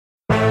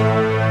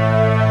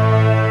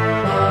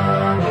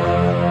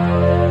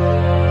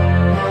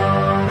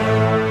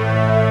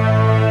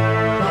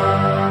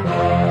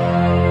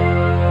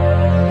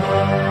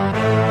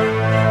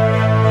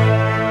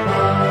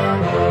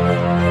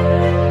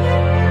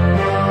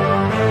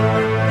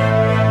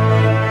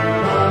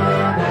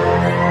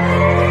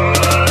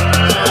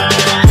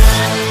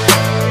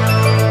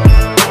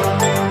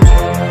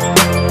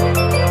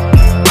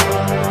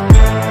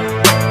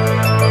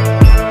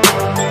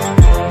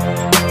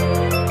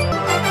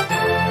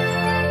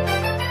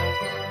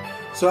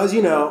So as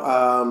you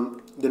know,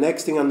 the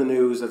next thing on the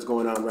news that's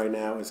going on right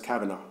now is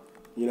Kavanaugh.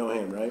 You know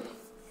him, right?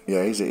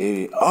 Yeah, he's an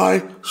idiot.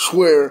 I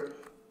swear,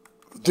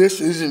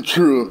 this isn't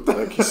true.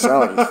 Like, he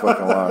sounds like he's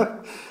fucking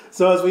lying.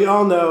 So as we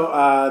all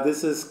know,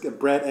 this is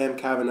Brett M.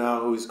 Kavanaugh,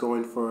 who's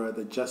going for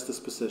the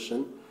justice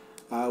position,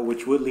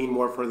 which would lean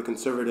more for the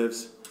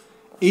conservatives.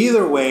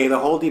 Either way, the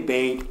whole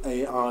debate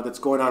that's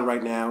going on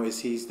right now is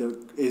he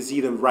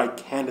the right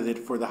candidate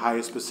for the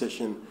highest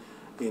position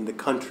in the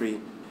country,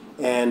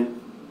 and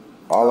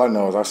all I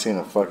know is I seen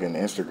a fucking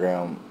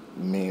Instagram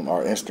meme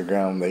or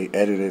Instagram. They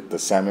edited the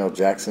Samuel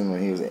Jackson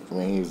when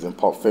he was in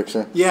Pulp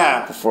Fiction.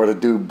 Yeah. Before the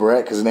dude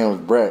Brett, because his name was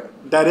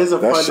Brett. That is a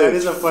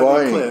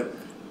funny clip.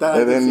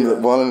 And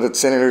then one of the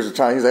senators were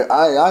trying. He's like,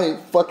 I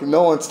ain't fucking.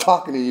 No one's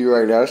talking to you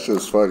right now. That shit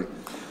was funny.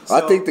 So,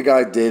 I think the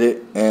guy did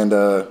it, and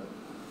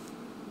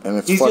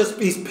it's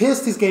he's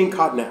pissed. He's getting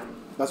caught now.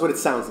 That's what it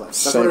sounds like. That's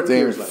same what it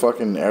thing appears with like.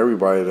 Fucking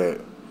everybody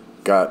that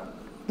got.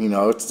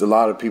 It's a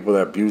lot of people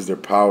that abuse their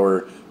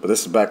power. But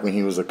this is back when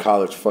he was a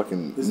college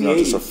fucking,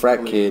 just a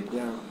frat kid.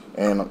 Yeah.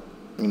 And,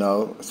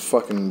 it's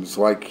fucking these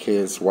white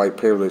kids, white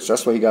privilege.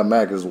 That's why he got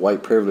mad, because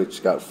white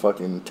privilege got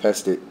fucking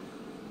tested.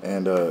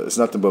 And it's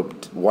nothing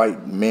but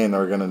white men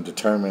are going to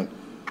determine,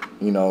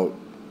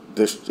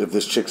 if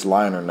this chick's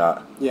lying or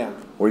not. Yeah.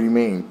 What do you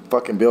mean?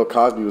 Fucking Bill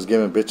Cosby was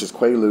giving bitches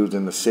Quaaludes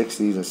in the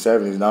 60s and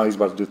 70s. Now he's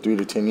about to do 3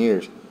 to 10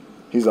 years.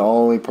 He's the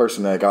only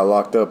person that got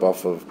locked up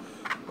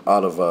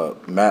out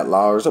of Matt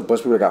Lauer. There's a bunch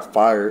of people that got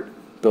fired.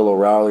 Bill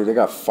O'Reilly, they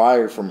got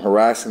fired from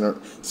harassing or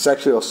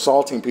sexually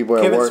assaulting people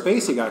at work. Kevin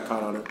Spacey got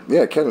caught on it.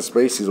 Yeah, Kevin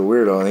Spacey's a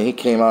weirdo, and he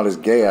came out as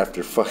gay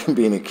after fucking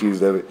being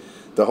accused of it.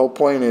 The whole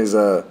point is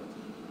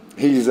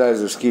he used that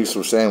as an excuse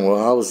for saying,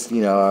 well, I was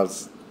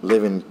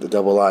living the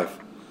double life.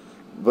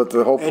 But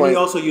the whole point... And he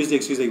also used the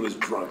excuse that he was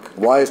drunk.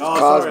 Why is Cosby...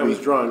 Sorry, I was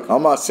drunk.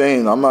 I'm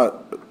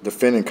not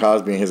defending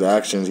Cosby and his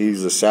actions.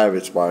 He's a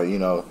savage by,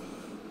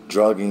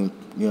 drugging,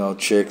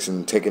 chicks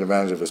and taking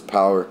advantage of his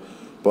power.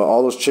 But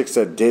all those chicks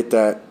that did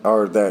that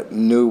or that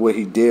knew what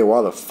he did,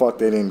 why the fuck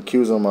they didn't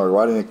accuse him or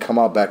why didn't it come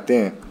out back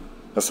then?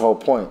 That's the whole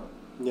point.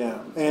 Yeah,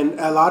 and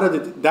a lot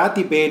of that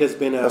debate has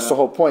been... That's the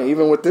whole point.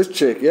 Even with this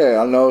chick, yeah,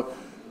 I know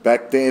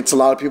back then it's a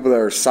lot of people that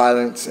are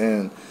silenced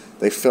and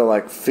they feel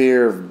like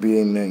fear of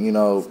being, there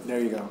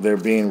you go. They're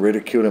being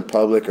ridiculed in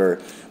public or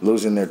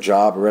losing their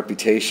job or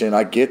reputation.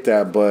 I get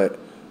that, but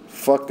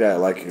fuck that.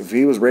 Like, if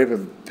he was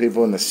raping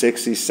people in the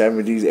 60s,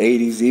 70s,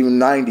 80s, even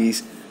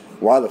 90s...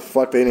 why the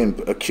fuck they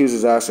didn't accuse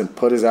his ass and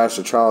put his ass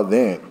to trial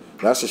then?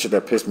 That's the shit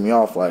that pissed me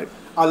off. Like,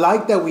 I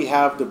like that we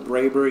have the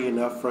bravery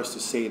enough for us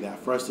to say that.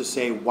 For us to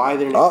say why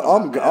they're not.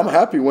 I'm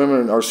happy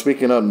women are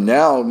speaking up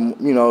now.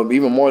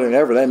 Even more than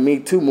ever. That Me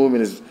Too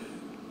movement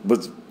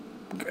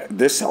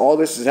all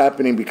this is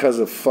happening because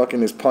of fucking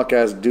this punk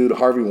ass dude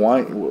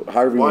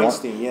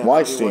Weinstein.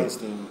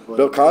 Weinstein.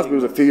 Bill Cosby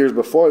was a few years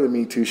before the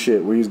Me Too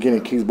shit, where he was getting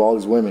accused by all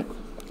these women.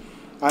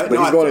 But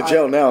he's going to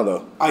jail now,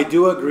 though. I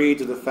do agree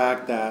to the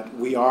fact that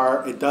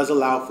it does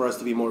allow for us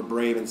to be more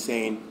brave in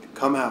saying,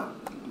 come out.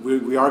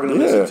 We are going to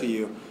listen to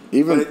you.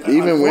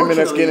 Even women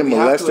that's getting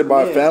molested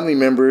by family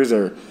members.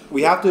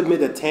 We have to admit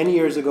that 10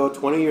 years ago,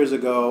 20 years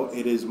ago,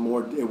 it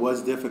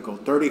was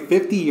difficult. 30,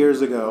 50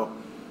 years ago,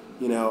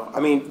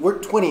 we're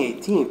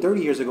 2018.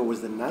 30 years ago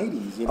was the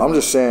 90s. I'm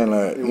just saying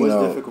that, it was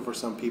difficult for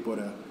some people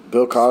to...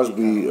 Bill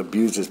Cosby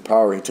abused his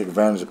power. He took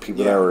advantage of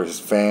people that were his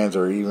fans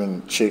or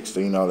even chicks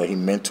that, that he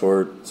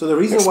mentored. So the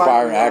reason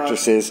aspiring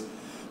actresses.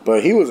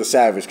 But he was a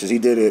savage because he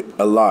did it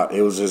a lot.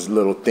 It was his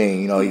little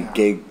thing. He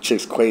gave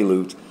chicks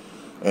Quaaludes.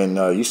 And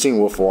you seen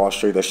Wolf of Wall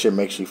Street. That shit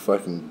makes you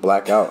fucking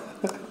black out.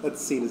 That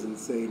scene is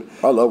insane.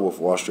 I love Wolf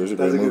of Wall Street. It's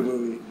a good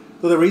movie.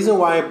 So the reason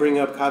why I bring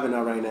up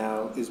Kavanaugh right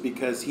now is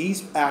because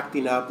he's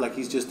acting up like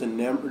he's just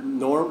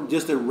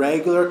just a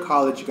regular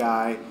college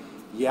guy.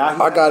 Yeah,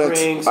 I got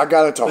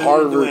into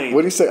Harvard.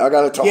 What did he say? I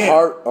got into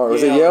Harvard, or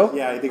was it Yale?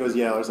 Yeah, I think it was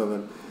Yale or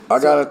something. I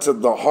got into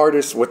the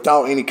hardest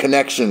without any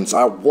connections.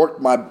 I worked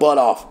my butt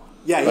off.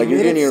 Yeah, he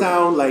made it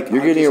sound like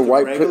you're getting your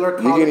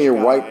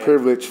white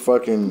privilege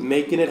fucking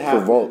making it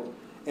happen. Provoked.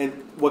 And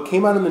what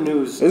came out in the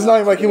news? It's not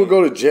even like he would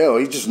go to jail.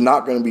 He's just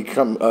not going to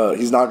become.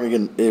 He's not going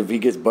to get. If he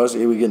gets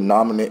busted, he would get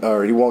nominated,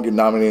 or he won't get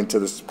nominated to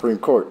the Supreme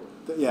Court.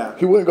 Yeah,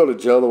 he wouldn't go to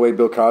jail the way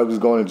Bill Cosby's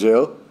going to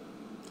jail.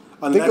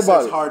 Unless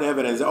there's hard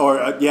evidence, or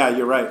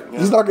you're right. Yeah.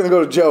 He's not going to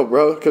go to jail,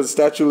 bro, because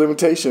statute of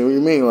limitation. What do you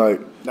mean,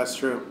 like? That's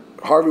true.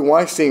 Harvey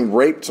Weinstein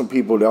raped some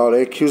people, dog.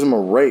 They accuse him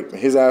of rape.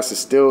 His ass is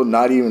still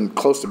not even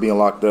close to being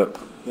locked up.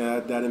 Yeah,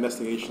 that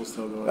investigation's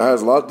still going on. It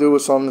has a lot to do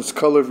with the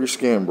color of your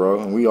skin, bro,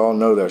 and we all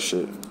know that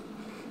shit.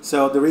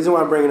 So the reason why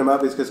I'm bringing him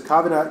up is because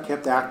Kavanaugh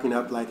kept acting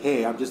up like,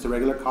 hey, I'm just a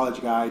regular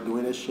college guy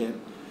doing this shit.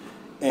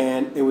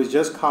 And it was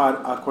just caught,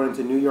 according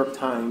to New York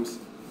Times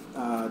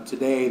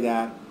today,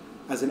 that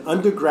as an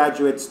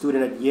undergraduate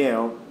student at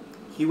Yale,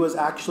 he was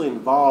actually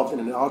involved in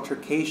an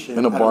altercation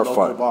at a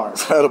local bar.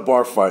 At a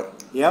bar fight.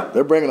 Yep.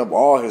 They're bringing up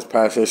all his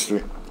past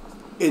history.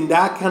 And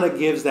that kind of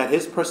gives that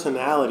his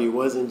personality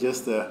wasn't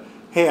just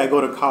hey, I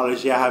go to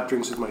college, I have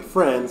drinks with my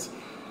friends.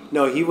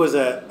 No, he was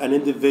an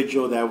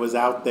individual that was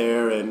out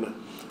there and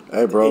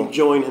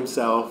enjoying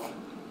himself.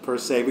 per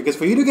se, because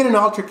for you to get an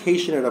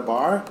altercation at a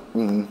bar,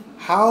 Mm-hmm.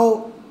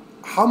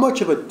 how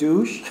much of a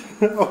douche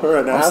or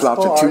an I'm asshole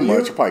slouching are too you?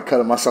 much. I'm probably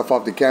cutting myself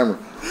off the camera.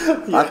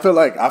 I feel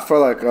like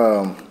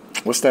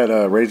what's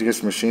that Rage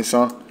Against the Machine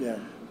song? Yeah.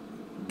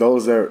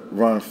 Those that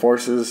run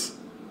forces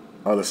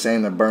are the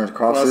same that burns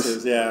crosses.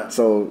 Crosses, yeah.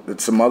 So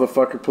it's some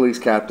motherfucking police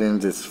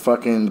captains. It's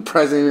fucking the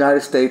president of the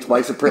United States,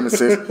 white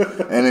supremacists,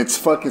 and it's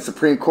fucking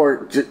Supreme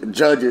Court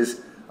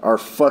judges are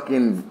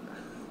fucking.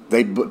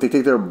 They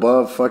think they're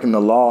above fucking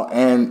the law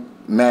and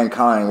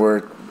mankind. Where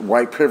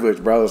white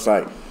privilege, bro. It's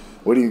like,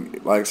 what do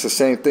you like? It's the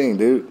same thing,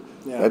 dude.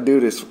 Yeah. That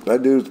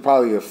dude's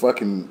probably a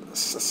fucking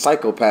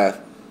psychopath.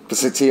 But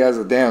since he has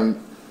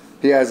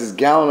his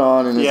gown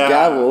on and his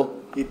gavel.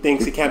 He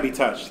thinks he can't be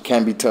touched.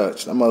 Can't be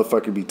touched. That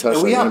motherfucker be touched.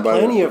 And we like have anybody.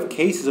 plenty of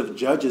cases of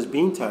judges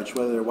being touched,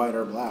 whether they're white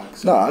or black.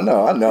 So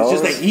No, I know. it's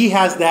just that he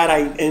has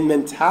that in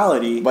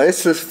mentality. But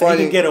it's just funny.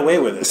 He can get away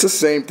with it. It's the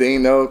same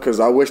thing though, because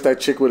I wish that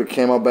chick would have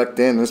came out back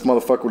then. This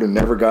motherfucker would have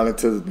never gone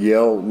into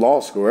Yale Law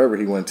School, wherever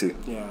he went to.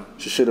 Yeah.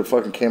 She should have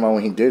fucking came out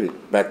when he did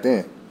it back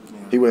then. Yeah.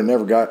 He would have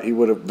never got. He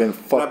would have been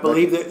fucked. But I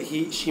believe that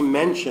she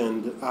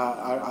mentioned.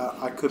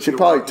 I could. She be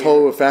probably wrong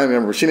told here. a family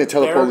member. She didn't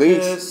tell the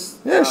police. Therapists,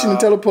 Yeah, she didn't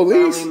tell the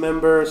police. Family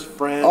members,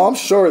 friends. Oh, I'm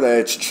sure that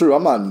it's true.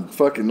 I'm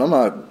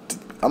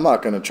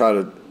not gonna try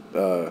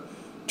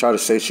to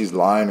say she's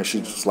lying or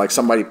she's like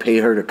somebody paid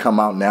her to come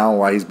out now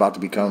while he's about to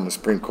become the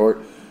Supreme Court.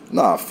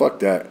 Nah, fuck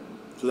that.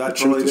 So that The truth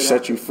totally will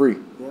set you free.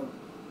 Yeah,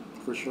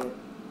 for sure.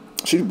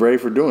 She's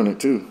brave for doing it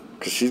too,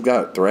 because she's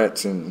got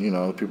threats and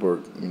people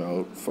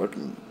are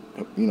fucking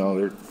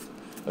they're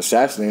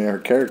assassinating her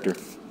character.